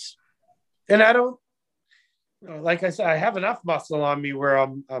is. And I don't, like I said, I have enough muscle on me where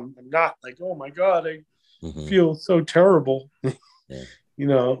I'm not like, oh my God, I feel so terrible.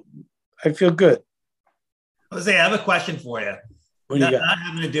 Yeah. I feel good. Jose, I have a question for you. Not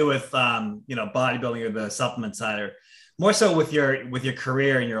having to do with bodybuilding or the supplement side, or more so with your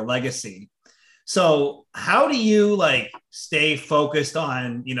career and your legacy. So how do you stay focused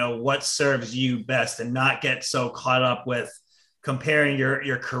on, what serves you best and not get so caught up with comparing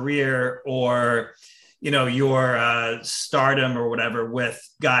your career or, your stardom or whatever with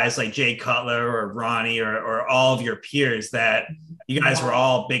guys like Jay Cutler or Ronnie or all of your peers that you guys were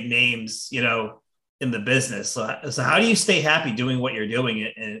all big names, in the business. So how do you stay happy doing what you're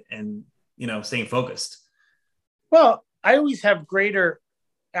doing and staying focused? Well, I always have greater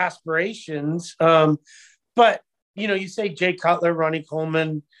aspirations. But, you say Jay Cutler, Ronnie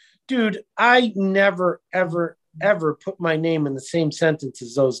Coleman, dude, I never, ever, ever put my name in the same sentence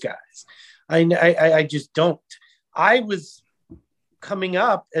as those guys. I just don't. I was coming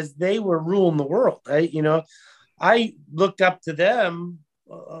up as they were ruling the world. I looked up to them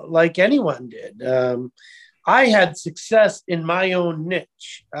like anyone did. I had success in my own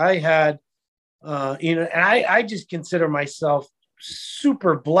niche. I had, and I just consider myself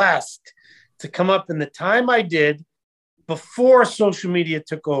super blessed to come up in the time I did before social media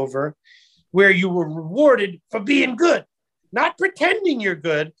took over, where you were rewarded for being good. Not pretending you're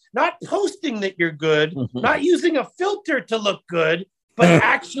good, not posting that you're good, not using a filter to look good, but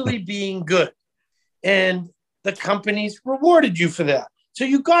actually being good. And the companies rewarded you for that. So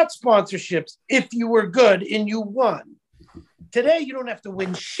you got sponsorships if you were good and you won. Today, you don't have to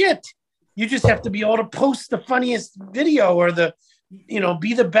win shit. You just have to be able to post the funniest video or the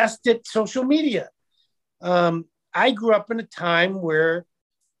be the best at social media. I grew up in a time where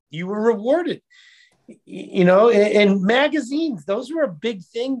you were rewarded, and magazines, those were a big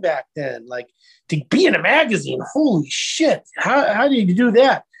thing back then. Like, to be in a magazine, holy shit. How did you do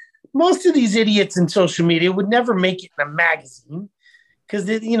that? Most of these idiots in social media would never make it in a magazine because,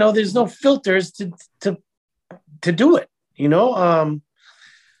 there's no filters to do it,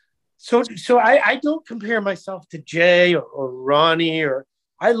 So I don't compare myself to Jay or Ronnie,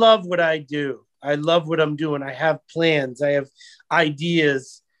 I love what I do. I love what I'm doing. I have plans. I have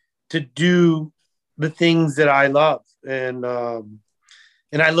ideas to do the things that I love. And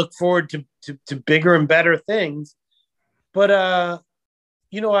I look forward to bigger and better things. But, I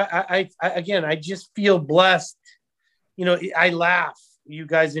just feel blessed. I laugh. You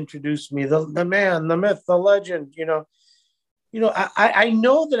guys introduced me, the man, the myth, the legend, I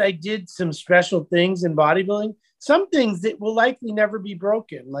know that I did some special things in bodybuilding, some things that will likely never be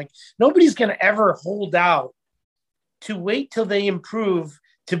broken. Like, nobody's going to ever hold out to wait till they improve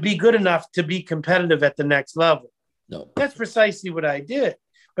to be good enough to be competitive at the next level. No, that's precisely what I did.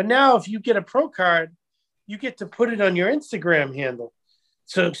 But now if you get a pro card, you get to put it on your Instagram handle.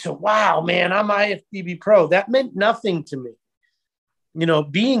 So wow, man, I'm IFBB pro. That meant nothing to me.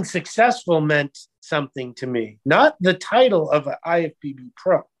 Being successful meant something to me, not the title of an IFBB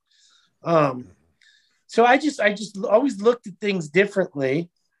pro. So I just always looked at things differently.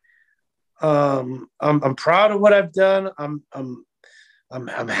 I'm proud of what I've done.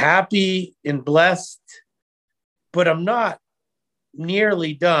 I'm happy and blessed, but I'm not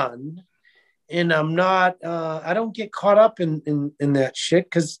nearly done. And I'm not, I don't get caught up in that shit.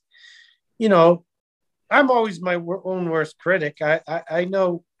 Cause I'm always my own worst critic. I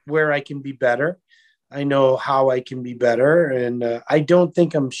know where I can be better. I know how I can be better. And I don't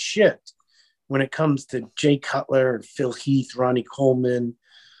think I'm shit when it comes to Jay Cutler and Phil Heath, Ronnie Coleman.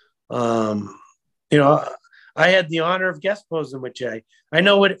 I had the honor of guest posing with Jay. I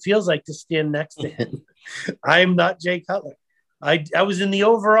know what it feels like to stand next to him. I'm not Jay Cutler. I was in the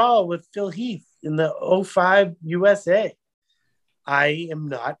overall with Phil Heath in the 05 USA. I am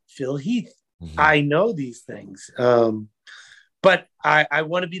not Phil Heath. Mm-hmm. I know these things. But I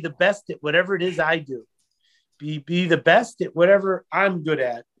want to be the best at whatever it is I do. Be the best at whatever I'm good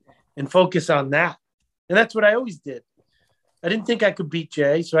at and focus on that. And that's what I always did. I didn't think I could beat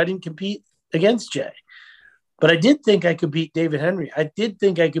Jay, so I didn't compete against Jay. But I did think I could beat David Henry. I did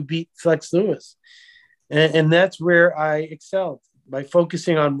think I could beat Flex Lewis. And that's where I excelled, by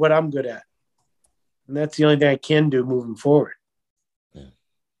focusing on what I'm good at. And that's the only thing I can do moving forward. Yeah.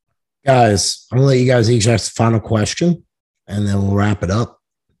 Guys, I'm going to let you guys each ask the final question, and then we'll wrap it up.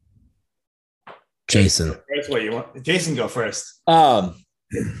 Jason. That's what you want. Jason, go first.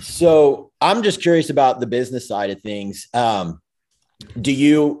 So I'm just curious about the business side of things. Do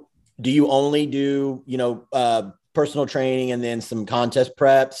you only do, personal training and then some contest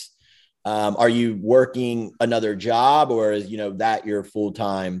preps? Are you working another job, or is, that your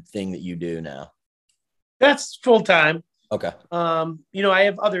full-time thing that you do now? That's full-time. Okay. I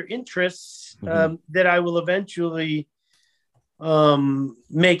have other interests that I will eventually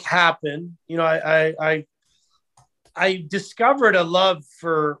make happen. I discovered a love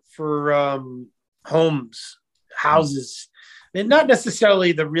for homes, houses, and not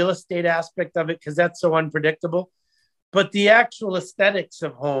necessarily the real estate aspect of it, because that's so unpredictable, but the actual aesthetics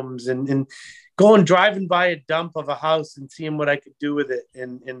of homes and driving by a dump of a house and seeing what I could do with it.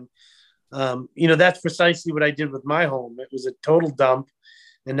 And that's precisely what I did with my home. It was a total dump,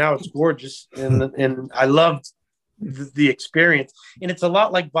 and now it's gorgeous. And I loved the experience. And it's a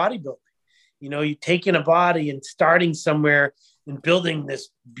lot like bodybuilding. You taking a body and starting somewhere and building this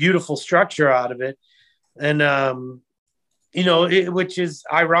beautiful structure out of it. And, which is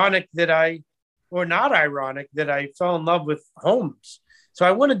ironic not ironic that I fell in love with homes. So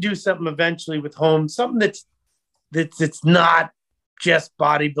I want to do something eventually with homes, something that's not just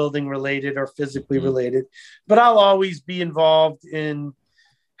bodybuilding related or physically related, but I'll always be involved in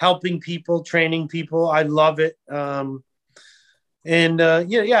helping people, training people. I love it. I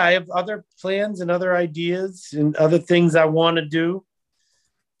have other plans and other ideas and other things I want to do.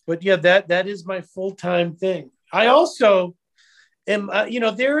 But yeah, that is my full-time thing. I also am,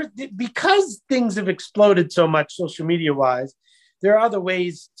 because things have exploded so much social media wise, there are other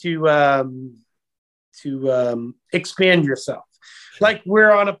ways to expand yourself. Like,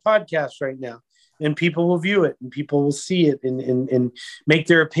 we're on a podcast right now, and people will view it and people will see it and make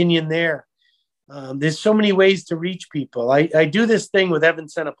their opinion there. There's so many ways to reach people. I do this thing with Evan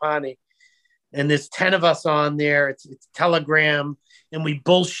Senapani, and there's 10 of us on there. It's Telegram, and we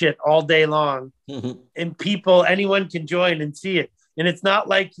bullshit all day long. Mm-hmm. And anyone can join and see it. And it's not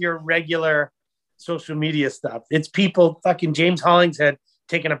like your regular social media stuff. It's people fucking James Hollingshead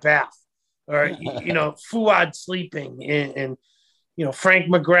taking a bath, or, you know, Fuad sleeping, and you know, Frank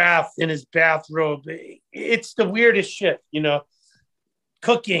McGrath in his bathrobe. It's the weirdest shit, you know,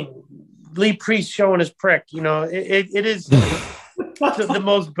 cooking, Lee Priest showing his prick, you know, it is the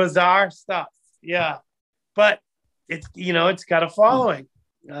most bizarre stuff. Yeah. But it's, you know, it's got a following.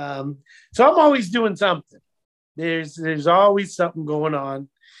 So I'm always doing something. There's always something going on.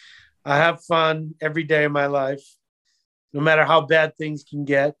 I have fun every day of my life, no matter how bad things can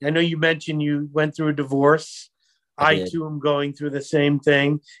get. I know you mentioned you went through a divorce. I too am going through the same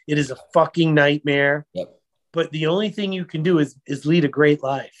thing. It is a fucking nightmare. Yep. But the only thing you can do is lead a great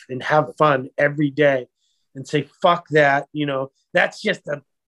life and have fun every day and say, fuck that. You know, that's just a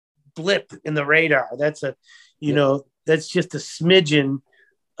blip in the radar. That's a, you know, that's just a smidgen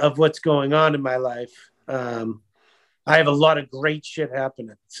of what's going on in my life. I have a lot of great shit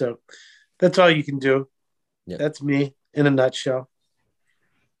happening. So that's all you can do. Yep. That's me in a nutshell.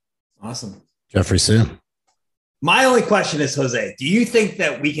 Awesome. Jeffrey Sue. My only question is, Jose, do you think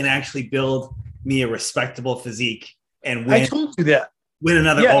that we can actually build me a respectable physique and win? I told you that. Win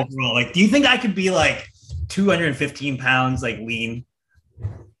another overall? Like, do you think I could be like 215 pounds, like lean?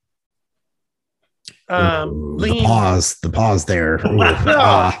 Lean. The pause there.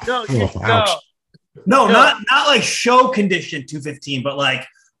 No, not like show condition 215, but like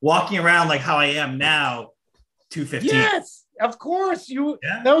walking around like how I am now, 215. Yes, of course.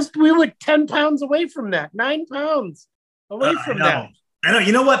 We were 10 pounds away from that, 9 pounds away from that. I know.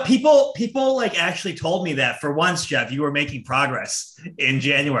 You know what? People like actually told me that for once, Jeff, you were making progress in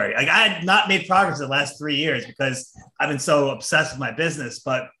January. Like, I had not made progress the last 3 years because I've been so obsessed with my business.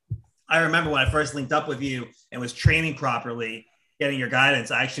 But I remember when I first linked up with you and was training properly, getting your guidance,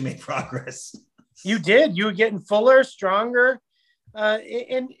 I actually made progress. You did. You were getting fuller, stronger.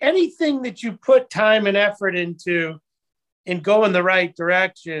 And anything that you put time and effort into and go in the right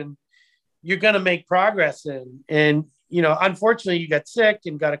direction, you're going to make progress in. And, you know, unfortunately, you got sick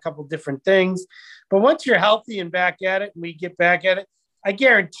and got a couple different things. But once you're healthy and back at it, and we get back at it, I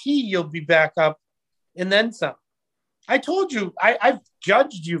guarantee you'll be back up and then some. I told you, I've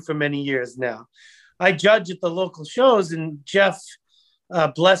judged you for many years now. I judge at the local shows, and Jeff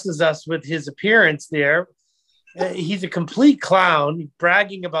blesses us with his appearance there. He's a complete clown,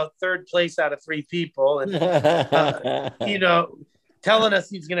 bragging about third place out of 3 people, and you know, telling us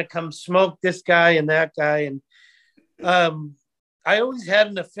he's going to come smoke this guy and that guy. And I always had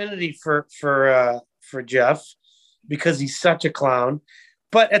an affinity for Jeff because he's such a clown.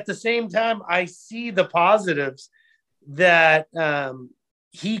 But at the same time, I see the positives that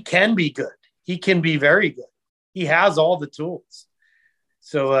he can be good. He can be very good. He has all the tools.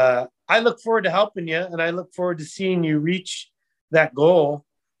 So I look forward to helping you, and I look forward to seeing you reach that goal.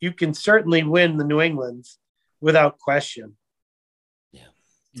 You can certainly win the New Englands without question. Yeah.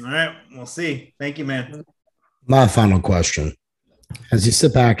 All right. We'll see. Thank you, man. My final question. As you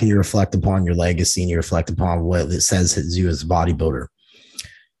sit back and you reflect upon your legacy and you reflect upon what it says as you as a bodybuilder,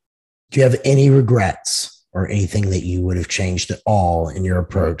 do you have any regrets or anything that you would have changed at all in your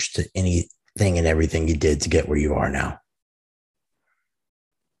approach to anything and everything you did to get where you are now?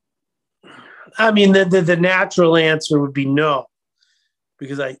 I mean, the natural answer would be no,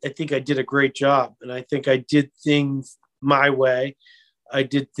 because I think I did a great job, and I think I did things my way. I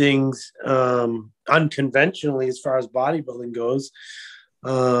did things unconventionally as far as bodybuilding goes.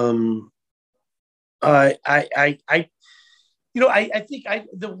 I think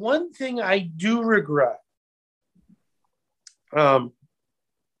the one thing I do regret, and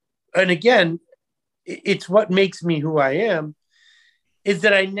again, it's what makes me who I am, is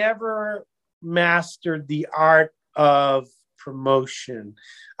that I never mastered the art of promotion.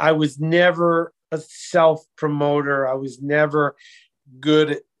 I was never a self-promoter. I was never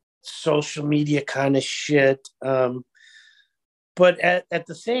good at social media kind of shit. But at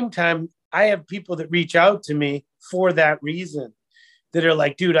the same time, I have people that reach out to me for that reason, that are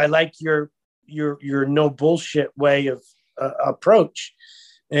like, dude, I like your no bullshit way of approach.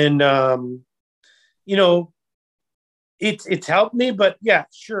 And, you know, it's helped me, but yeah,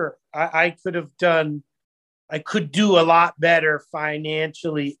 sure. I could do a lot better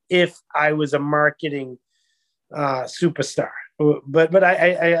financially if I was a marketing superstar. But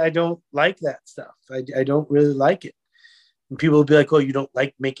I don't like that stuff. I don't really like it. And people will be like, oh, you don't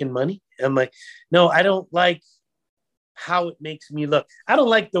like making money? I'm like, no, I don't like how it makes me look. I don't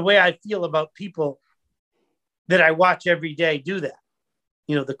like the way I feel about people that I watch every day do that.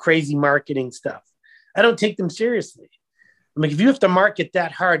 You know, the crazy marketing stuff. I don't take them seriously. I'm like, if you have to market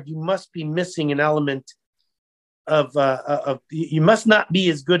that hard, you must be missing an element you must not be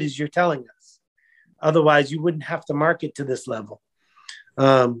as good as you're telling us. Otherwise, you wouldn't have to market to this level.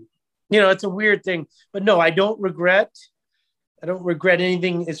 It's a weird thing, but no, I don't regret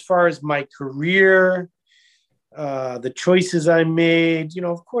anything as far as my career, the choices I made.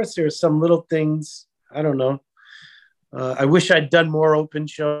 Of course, there are some little things. I don't know. I wish I'd done more open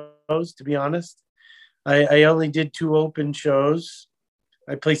shows, to be honest. I only did 2 open shows.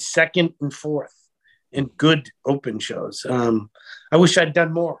 I placed 2nd and 4th in good open shows. I wish I'd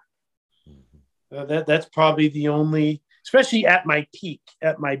done more. That's probably the only, especially at my peak,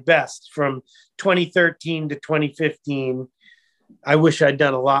 at my best, from 2013 to 2015. I wish I'd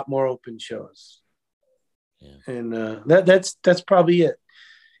done a lot more open shows. Yeah. And that's probably it.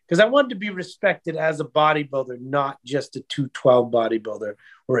 Because I wanted to be respected as a bodybuilder, not just a 212 bodybuilder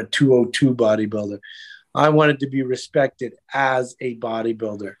or a 202 bodybuilder. I wanted to be respected as a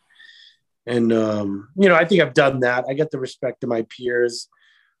bodybuilder. And, I think I've done that. I get the respect of my peers,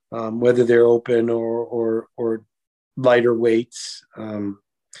 whether they're open or lighter weights.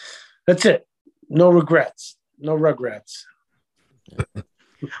 That's it. No regrets. No regrets.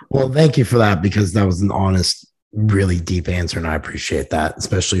 Well, thank you for that, because that was an honest, really deep answer, and I appreciate that,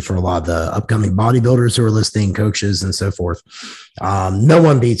 especially for a lot of the upcoming bodybuilders who are listening, coaches and so forth. No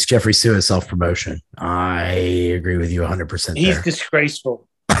one beats Jeffrey Sue at self-promotion. I agree with you 100%. He's disgraceful.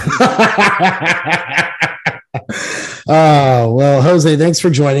 Oh, well, Jose, thanks for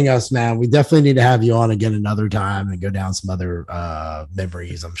joining us, man. We definitely need to have you on again another time and go down some other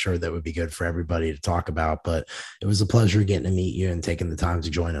memories. I'm sure that would be good for everybody to talk about, but it was a pleasure getting to meet you and taking the time to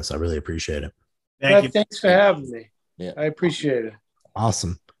join us. I really appreciate it. Thank you. Thanks for having me. Yeah, I appreciate it.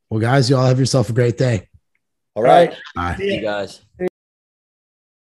 Awesome. Well, guys, you all have yourself a great day. All right. Bye. See you guys.